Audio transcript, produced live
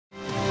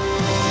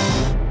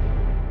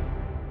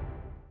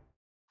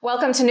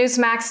Welcome to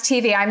Newsmax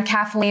TV. I'm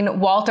Kathleen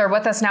Walter.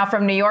 With us now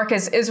from New York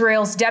is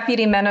Israel's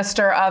Deputy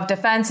Minister of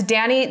Defense,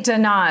 Danny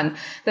Danon.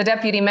 The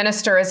Deputy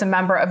Minister is a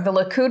member of the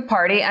Likud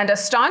party and a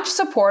staunch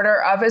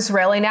supporter of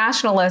Israeli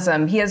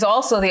nationalism. He is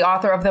also the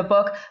author of the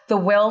book, The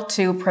Will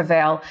to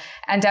Prevail.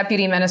 And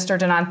Deputy Minister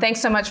Danon,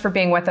 thanks so much for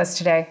being with us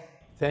today.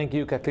 Thank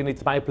you, Kathleen.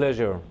 It's my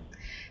pleasure.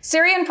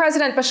 Syrian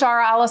President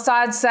Bashar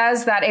al-Assad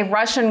says that a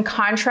Russian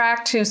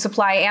contract to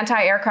supply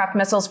anti-aircraft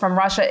missiles from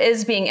Russia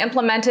is being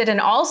implemented, and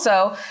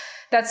also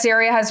that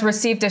Syria has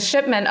received a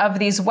shipment of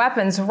these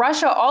weapons.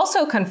 Russia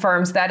also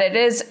confirms that it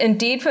is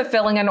indeed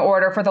fulfilling an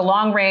order for the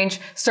long-range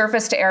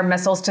surface-to-air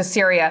missiles to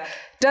Syria.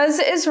 Does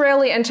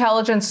Israeli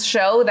intelligence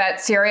show that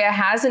Syria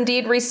has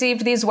indeed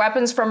received these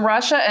weapons from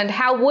Russia, and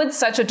how would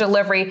such a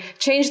delivery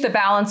change the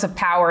balance of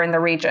power in the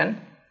region?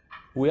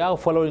 We are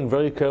following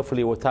very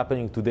carefully what's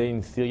happening today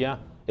in Syria,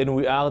 and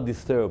we are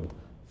disturbed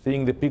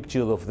seeing the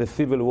pictures of the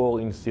civil war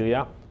in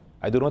Syria.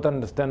 I do not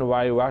understand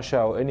why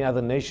Russia or any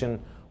other nation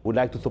would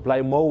like to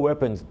supply more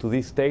weapons to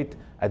this state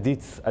at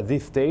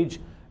this stage.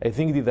 I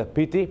think it is a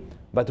pity,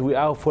 but we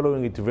are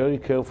following it very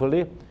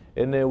carefully,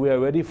 and we are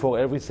ready for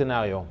every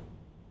scenario.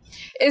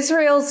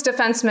 Israel's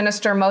Defense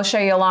Minister Moshe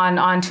Yaalon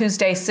on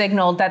Tuesday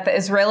signaled that the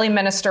Israeli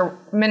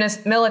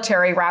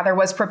military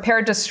was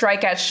prepared to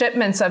strike at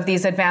shipments of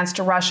these advanced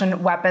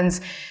Russian weapons.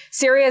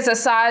 Syria's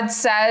Assad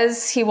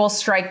says he will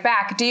strike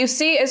back. Do you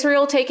see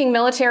Israel taking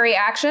military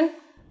action?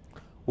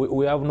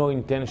 We have no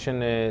intention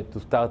to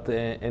start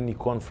any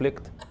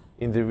conflict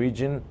in the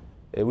region.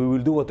 We will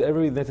do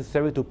whatever is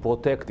necessary to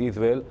protect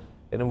Israel,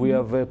 and we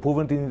have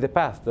proven it in the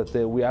past that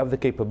we have the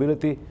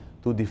capability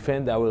to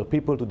defend our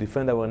people, to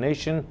defend our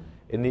nation,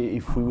 and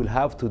if we will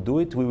have to do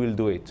it, we will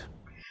do it.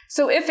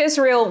 So if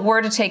Israel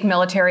were to take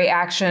military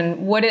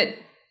action, would it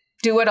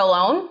do it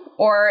alone,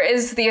 or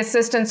is the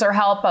assistance or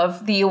help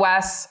of the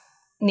U.S.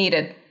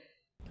 needed?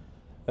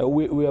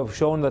 We have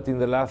shown that in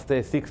the last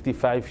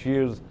 65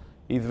 years,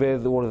 Israel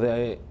was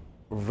a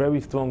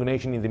very strong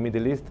nation in the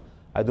Middle East.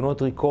 I do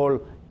not recall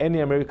any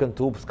American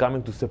troops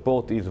coming to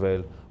support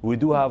Israel. We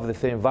do have the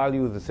same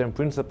values, the same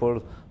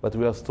principles, but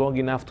we are strong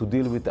enough to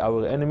deal with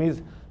our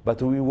enemies,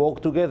 but we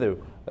work together.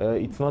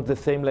 It's not the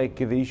same like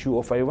the issue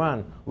of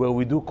Iran, where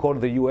we do call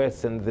the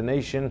US and the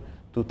nation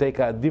to take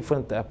a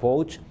different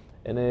approach.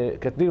 And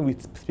Kathleen, we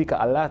speak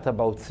a lot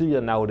about Syria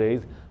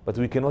nowadays, but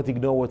we cannot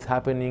ignore what's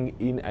happening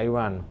in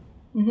Iran.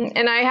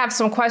 And I have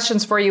some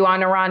questions for you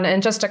on Iran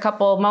in just a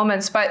couple of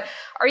moments, but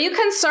are you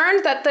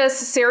concerned that this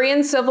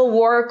Syrian civil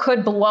war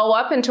could blow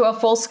up into a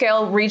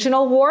full-scale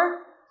regional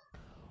war?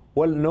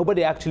 Well,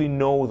 nobody actually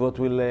knows what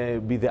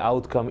will be the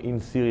outcome in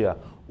Syria.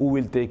 Who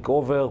will take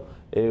over?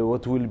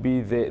 What will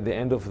be the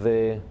end of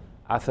the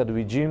Assad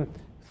regime?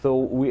 So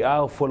we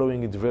are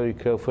following it very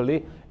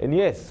carefully. And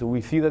yes,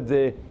 we see that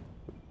the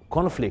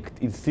conflict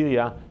in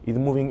Syria is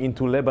moving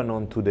into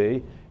Lebanon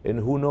today. And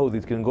who knows,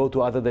 it can go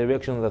to other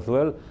directions as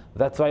well.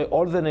 That's why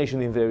all the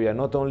nations in the area,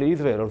 not only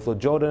Israel, also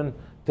Jordan,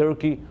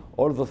 Turkey,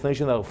 all those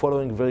nations are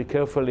following very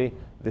carefully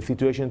the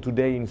situation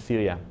today in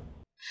Syria.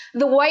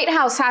 The White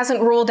House hasn't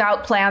ruled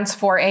out plans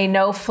for a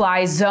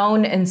no-fly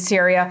zone in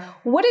Syria.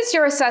 What is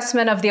your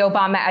assessment of the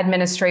Obama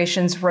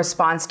administration's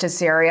response to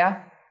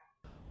Syria?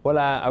 Well,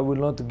 I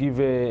will not give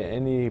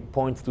any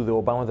points to the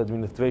Obama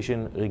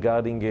administration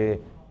regarding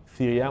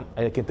Syria.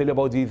 I can tell you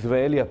about the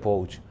Israeli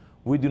approach.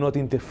 We do not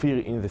interfere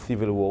in the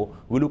civil war.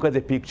 We look at the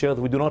pictures.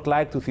 We do not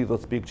like to see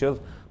those pictures,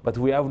 but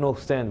we have no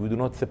stand. We do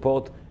not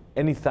support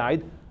any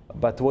side.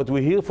 But what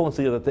we hear from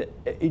Syria is that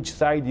each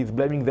side is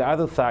blaming the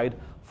other side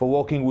for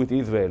working with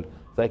Israel.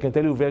 So I can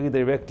tell you very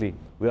directly,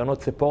 we are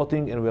not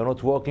supporting and we are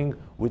not working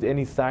with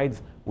any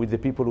sides with the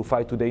people who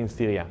fight today in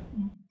Syria.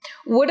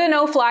 Would a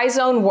no-fly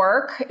zone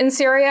work in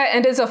Syria?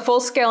 And is a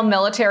full-scale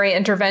military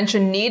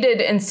intervention needed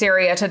in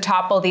Syria to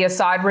topple the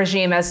Assad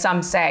regime, as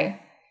some say?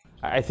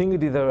 I think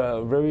it is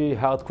a very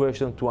hard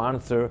question to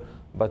answer,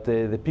 but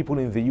the people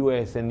in the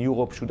US and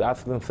Europe should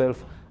ask themselves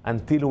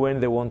until when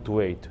they want to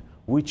wait,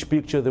 which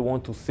picture they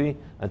want to see,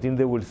 until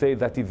they will say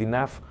that is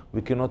enough,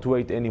 we cannot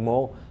wait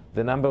anymore.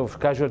 The number of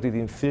casualties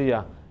in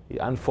Syria,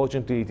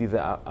 unfortunately, it is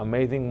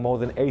amazing. More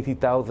than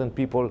 80,000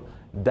 people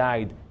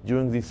died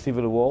during this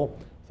civil war.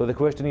 So the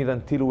question is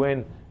until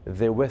when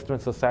the Western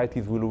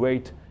societies will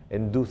wait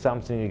and do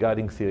something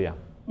regarding Syria.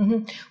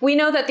 We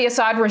know that the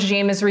Assad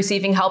regime is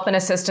receiving help and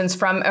assistance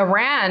from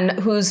Iran,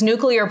 whose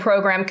nuclear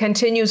program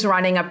continues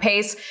running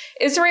apace.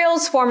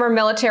 Israel's former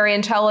military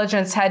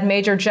intelligence head,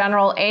 Major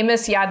General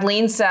Amos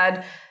Yadlin,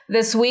 said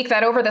this week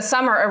that over the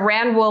summer,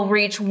 Iran will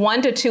reach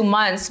 1 to 2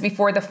 months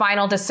before the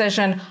final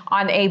decision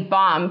on a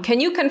bomb. Can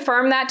you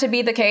confirm that to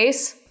be the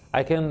case?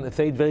 I can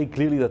say it very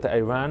clearly that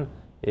Iran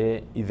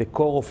is the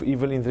core of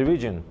evil in the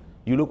region.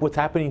 You look what's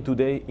happening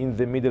today in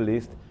the Middle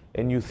East,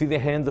 and you see the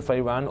hands of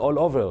Iran all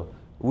over,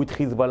 with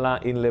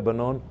Hezbollah in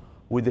Lebanon,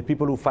 with the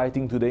people who are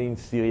fighting today in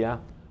Syria,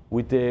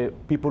 with the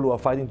people who are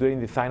fighting today in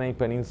the Sinai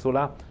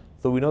Peninsula.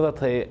 So we know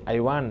that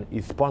Iran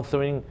is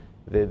sponsoring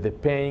the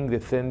paying,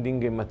 the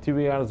sending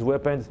materials,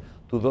 weapons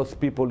to those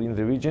people in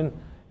the region.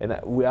 And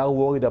we are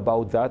worried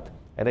about that.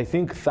 And I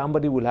think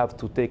somebody will have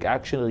to take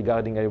action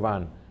regarding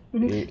Iran.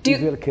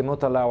 Israel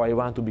cannot allow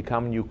Iran to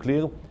become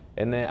nuclear.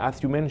 And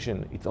as you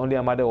mentioned, it's only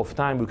a matter of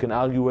time. We can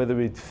argue whether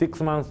it's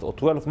 6 months or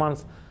 12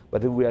 months,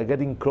 but we are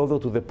getting closer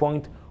to the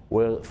point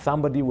where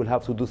somebody will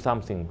have to do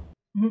something.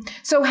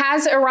 So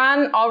has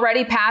Iran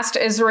already passed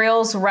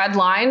Israel's red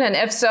line? And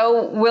if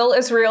so, will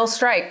Israel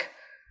strike?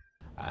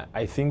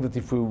 I think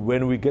that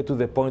when we get to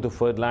the point of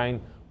red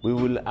line, we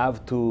will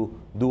have to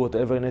do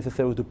whatever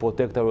necessary to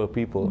protect our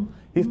people.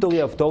 History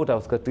has taught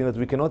us, Katrina, that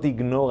we cannot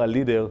ignore a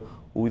leader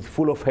who is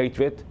full of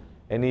hatred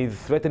and is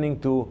threatening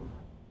to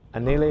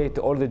annihilate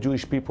all the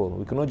Jewish people.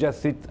 We cannot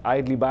just sit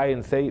idly by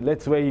and say,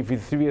 let's wait if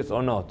he's serious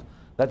or not.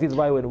 That is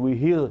why when we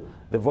hear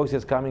the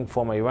voices coming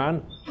from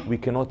Iran, we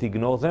cannot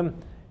ignore them.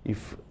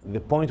 If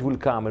the point will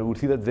come and we'll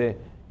see that the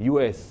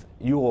US,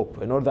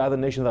 Europe, and all the other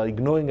nations are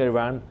ignoring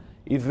Iran,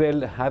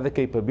 Israel has the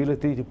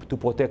capability to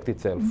protect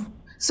itself.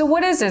 So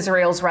what is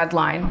Israel's red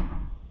line?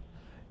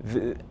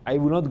 I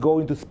will not go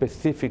into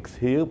specifics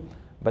here,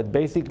 but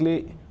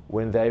basically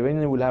when the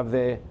Iranians will have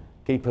the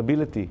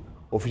capability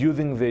of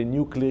using the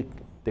nuclear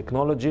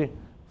technology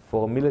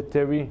for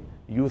military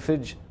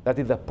usage, that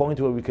is a point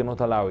where we cannot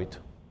allow it.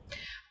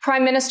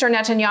 Prime Minister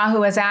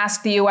Netanyahu has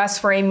asked the U.S.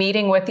 for a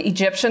meeting with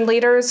Egyptian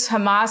leaders.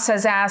 Hamas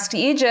has asked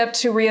Egypt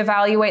to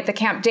reevaluate the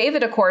Camp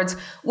David Accords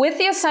with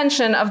the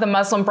ascension of the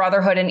Muslim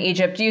Brotherhood in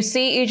Egypt. Do you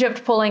see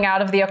Egypt pulling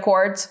out of the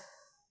accords?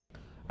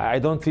 I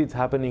don't see it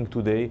happening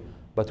today,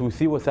 but we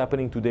see what's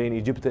happening today in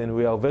Egypt, and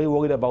we are very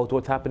worried about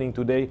what's happening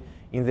today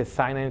in the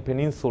Sinai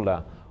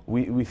Peninsula.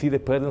 We see the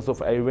presence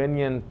of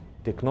Iranian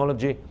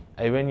technology,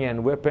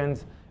 Iranian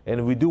weapons,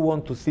 and we do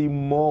want to see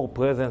more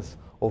presence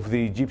of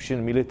the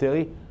Egyptian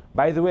military.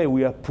 By the way,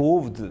 we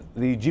approved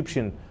the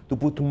Egyptian to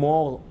put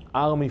more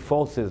army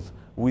forces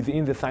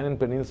within the Sinai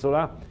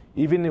Peninsula,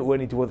 even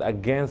when it was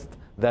against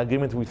the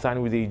agreement we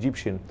signed with the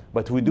Egyptian.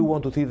 But we do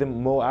want to see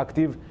them more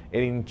active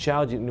and in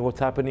charge in what's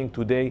happening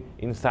today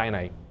in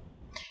Sinai.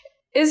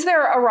 Is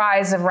there a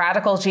rise of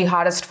radical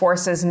jihadist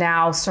forces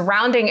now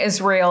surrounding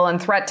Israel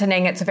and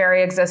threatening its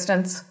very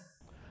existence?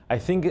 I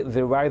think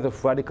the rise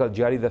of radical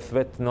jihad is a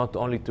threat not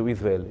only to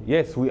Israel.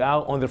 Yes, we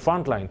are on the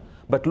front line,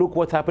 but look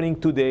what's happening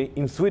today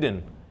in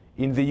Sweden,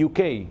 in the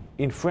UK,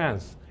 in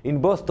France,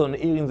 in Boston,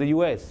 here in the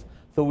US.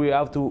 So we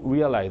have to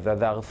realize that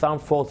there are some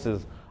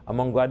forces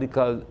among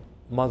radical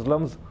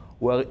Muslims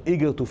who are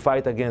eager to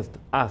fight against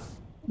us,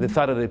 the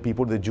Saturday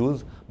people, the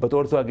Jews, but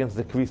also against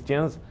the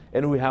Christians,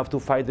 and we have to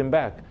fight them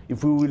back.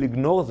 If we will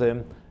ignore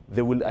them,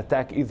 they will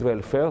attack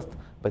Israel first,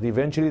 but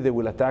eventually they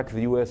will attack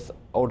the US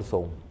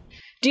also.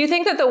 Do you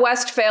think that the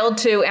West failed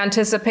to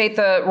anticipate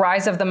the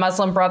rise of the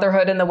Muslim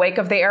Brotherhood in the wake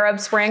of the Arab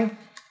Spring?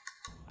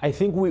 I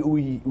think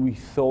we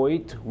saw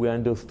it, we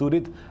understood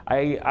it.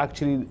 I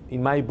actually,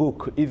 in my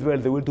book, Israel,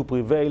 the Will to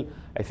Prevail,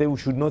 I say we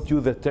should not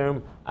use the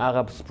term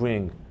Arab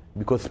Spring,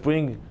 because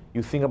spring,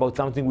 you think about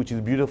something which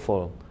is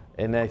beautiful,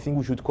 and I think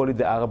we should call it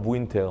the Arab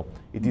winter.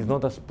 It is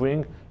not a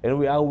spring, and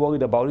we are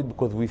worried about it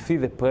because we see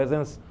the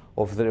presence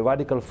of the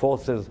radical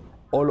forces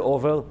all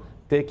over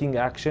taking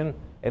action,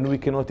 and we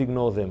cannot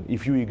ignore them.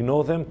 If you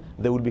ignore them,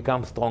 they will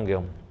become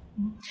stronger.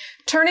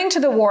 Turning to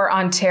the war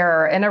on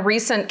terror, in a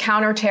recent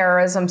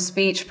counterterrorism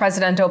speech,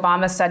 President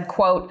Obama said,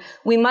 quote,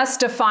 "We must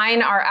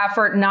define our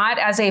effort not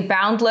as a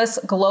boundless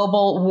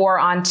global war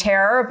on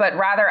terror, but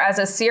rather as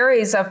a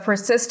series of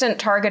persistent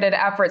targeted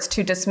efforts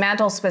to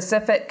dismantle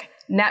specific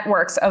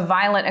networks of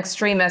violent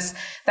extremists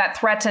that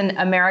threaten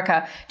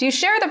America." Do you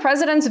share the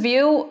president's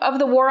view of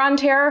the war on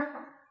terror?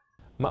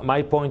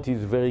 My point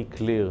is very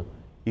clear.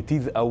 It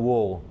is a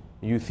war.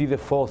 You see the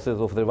forces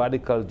of the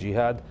radical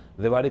jihad,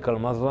 the radical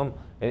Muslim,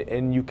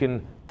 and you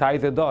can tie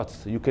the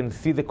dots. You can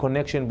see the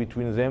connection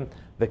between them.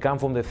 They come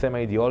from the same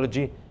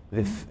ideology,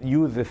 they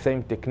use the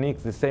same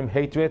techniques, the same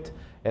hatred,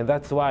 and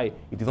that's why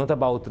it is not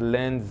about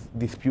land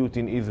dispute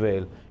in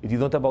Israel. It is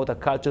not about a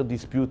culture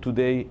dispute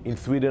today in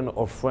Sweden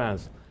or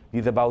France. It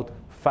is about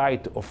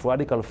fight of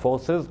radical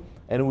forces,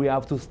 and we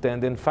have to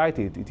stand and fight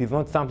it. It is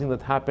not something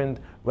that happened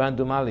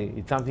randomly.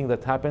 It's something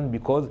that happened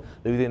because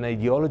there is an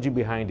ideology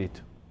behind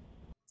it.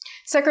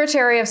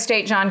 Secretary of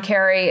State John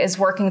Kerry is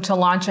working to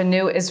launch a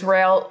new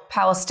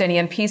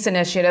Israel-Palestinian peace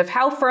initiative.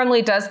 How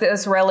firmly does the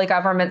Israeli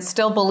government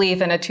still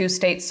believe in a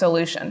two-state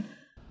solution?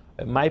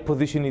 My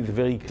position is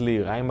very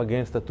clear. I'm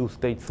against a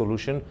two-state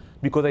solution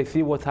because I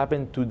see what's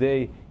happened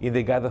today in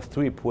the Gaza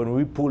Strip. When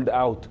we pulled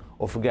out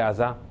of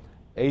Gaza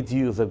 8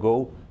 years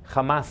ago,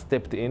 Hamas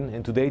stepped in,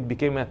 and today it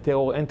became a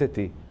terror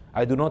entity.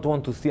 I do not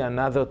want to see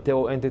another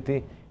terror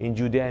entity in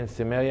Judea and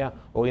Samaria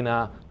or in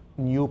a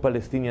new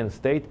Palestinian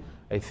state.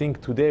 I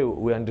think today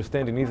we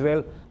understand in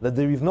Israel that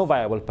there is no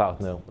viable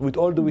partner. With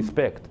all due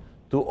respect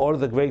to all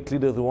the great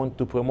leaders who want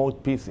to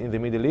promote peace in the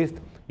Middle East,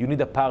 you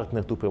need a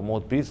partner to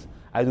promote peace.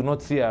 I do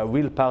not see a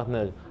real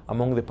partner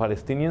among the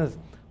Palestinians.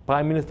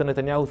 Prime Minister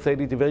Netanyahu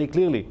said it very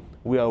clearly.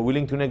 We are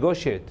willing to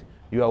negotiate.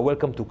 You are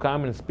welcome to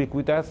come and speak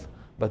with us,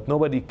 but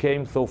nobody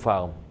came so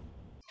far.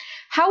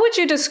 How would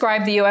you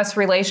describe the U.S.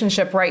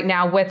 relationship right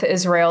now with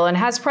Israel? And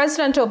has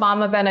President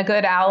Obama been a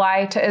good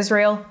ally to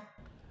Israel?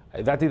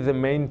 That is the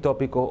main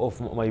topic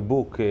of my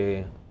book.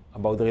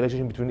 about the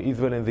relationship between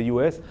Israel and the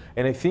US,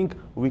 and I think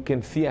we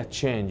can see a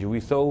change. We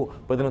saw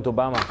President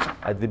Obama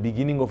at the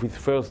beginning of his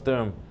first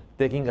term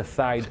taking a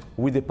side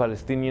with the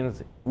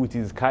Palestinians with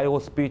his Cairo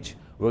speech,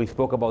 where he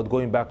spoke about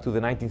going back to the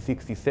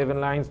 1967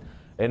 lines,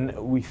 and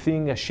we're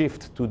seeing a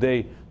shift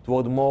today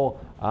toward more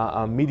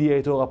a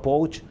mediator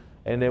approach,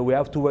 and we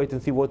have to wait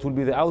and see what will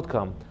be the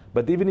outcome.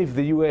 But even if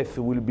the US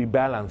will be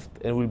balanced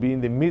and will be in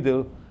the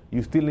middle,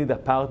 you still need a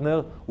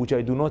partner, which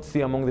I do not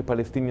see among the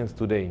Palestinians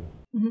today.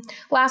 Mm-hmm.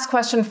 Last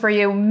question for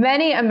you.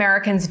 Many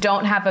Americans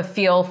don't have a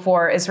feel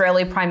for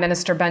Israeli Prime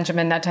Minister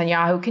Benjamin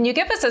Netanyahu. Can you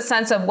give us a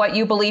sense of what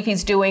you believe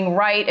he's doing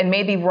right and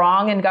maybe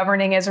wrong in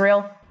governing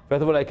Israel?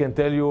 First of all, I can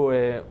tell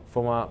you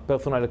from a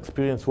personal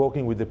experience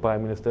working with the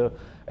Prime Minister,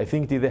 I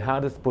think it is the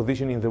hardest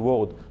position in the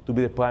world to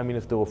be the Prime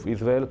Minister of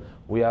Israel.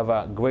 We have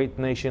a great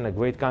nation, a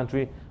great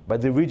country,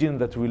 but the region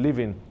that we live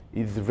in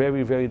is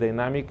very, very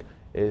dynamic.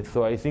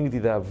 So I think it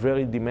is a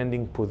very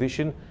demanding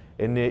position,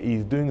 and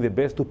he's doing the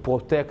best to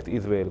protect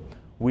Israel.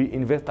 We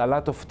invest a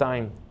lot of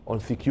time on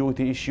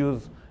security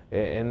issues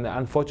and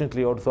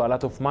unfortunately also a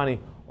lot of money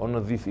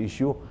on this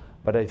issue.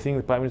 But I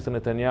think Prime Minister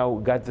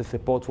Netanyahu got the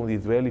support from the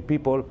Israeli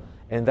people,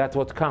 and that's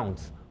what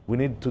counts. We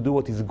need to do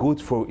what is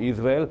good for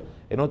Israel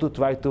and not to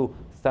try to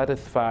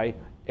satisfy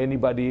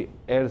anybody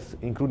else,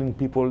 including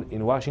people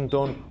in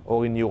Washington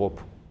or in Europe.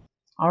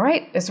 All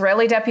right.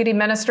 Israeli Deputy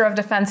Minister of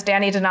Defense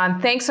Danny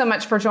Danon, thanks so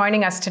much for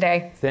joining us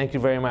today. Thank you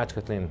very much,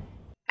 Kathleen.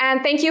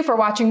 And thank you for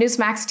watching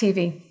Newsmax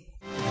TV.